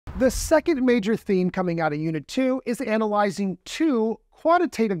The second major theme coming out of Unit 2 is analyzing two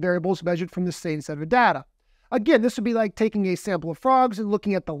quantitative variables measured from the same set of data. Again, this would be like taking a sample of frogs and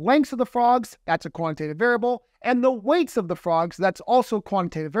looking at the lengths of the frogs, that's a quantitative variable, and the weights of the frogs, that's also a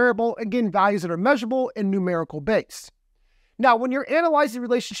quantitative variable, again, values that are measurable and numerical based. Now, when you're analyzing the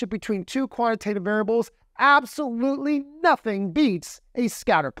relationship between two quantitative variables, absolutely nothing beats a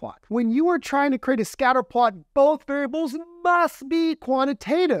scatter plot. When you are trying to create a scatter plot, both variables must be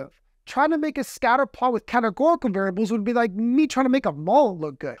quantitative. Trying to make a scatter plot with categorical variables would be like me trying to make a mall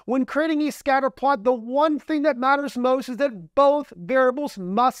look good. When creating a scatter plot, the one thing that matters most is that both variables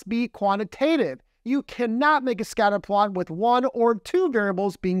must be quantitative. You cannot make a scatter plot with one or two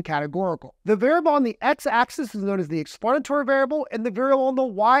variables being categorical. The variable on the x-axis is known as the explanatory variable, and the variable on the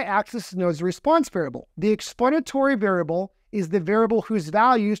y-axis is known as the response variable. The explanatory variable is the variable whose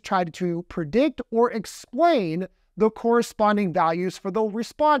values try to predict or explain the corresponding values for the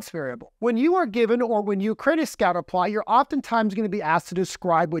response variable. When you are given or when you create a scatter plot, you're oftentimes going to be asked to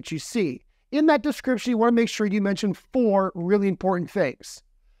describe what you see. In that description, you want to make sure you mention four really important things: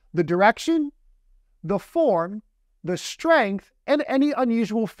 the direction, the form, the strength, and any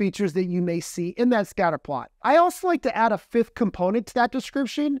unusual features that you may see in that scatter plot. I also like to add a fifth component to that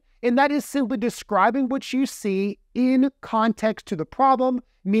description, and that is simply describing what you see in context to the problem,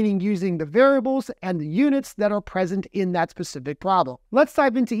 meaning using the variables and the units that are present in that specific problem. Let's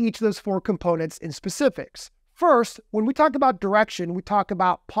dive into each of those four components in specifics. First, when we talk about direction, we talk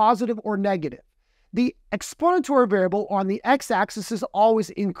about positive or negative. The explanatory variable on the x-axis is always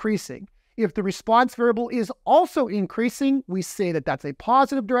increasing. If the response variable is also increasing, we say that that's a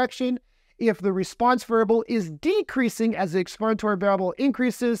positive direction. If the response variable is decreasing as the explanatory variable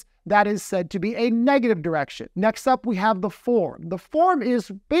increases, that is said to be a negative direction. Next up, we have the form. The form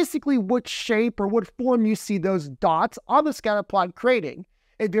is basically what shape or what form you see those dots on the scatter plot creating.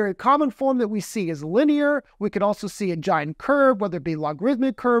 A very common form that we see is linear. We could also see a giant curve, whether it be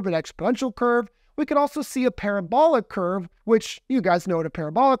logarithmic curve, an exponential curve. We could also see a parabolic curve, which you guys know what a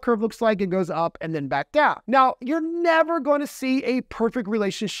parabolic curve looks like. It goes up and then back down. Now, you're never going to see a perfect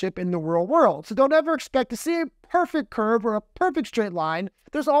relationship in the real world. So don't ever expect to see a perfect curve or a perfect straight line.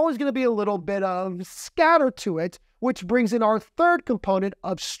 There's always going to be a little bit of scatter to it, which brings in our third component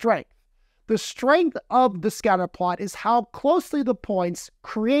of strength. The strength of the scatter plot is how closely the points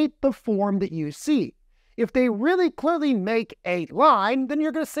create the form that you see. If they really clearly make a line, then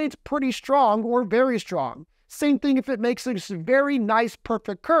you're going to say it's pretty strong or very strong. Same thing if it makes a very nice,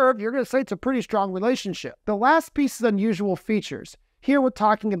 perfect curve, you're going to say it's a pretty strong relationship. The last piece is unusual features. Here we're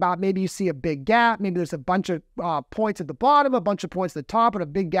talking about maybe you see a big gap, maybe there's a bunch of points at the bottom, a bunch of points at the top, and a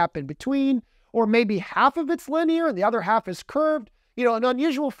big gap in between, or maybe half of it's linear and the other half is curved. You know, an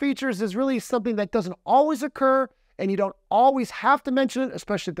unusual features is really something that doesn't always occur, and you don't always have to mention it,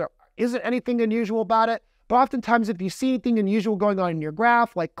 especially if there isn't anything unusual about it. But oftentimes, if you see anything unusual going on in your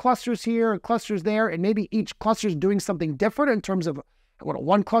graph, like clusters here and clusters there, and maybe each cluster is doing something different in terms of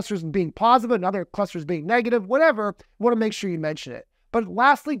one cluster is being positive, another cluster is being negative, whatever, you want to make sure you mention it. But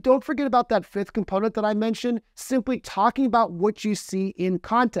lastly, don't forget about that fifth component that I mentioned, simply talking about what you see in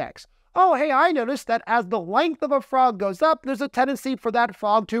context. Oh, hey, I noticed that as the length of a frog goes up, there's a tendency for that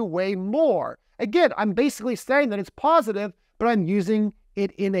frog to weigh more. Again, I'm basically saying that it's positive, but I'm using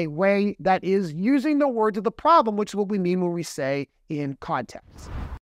it in a way that is using the words of the problem, which is what we mean when we say in context.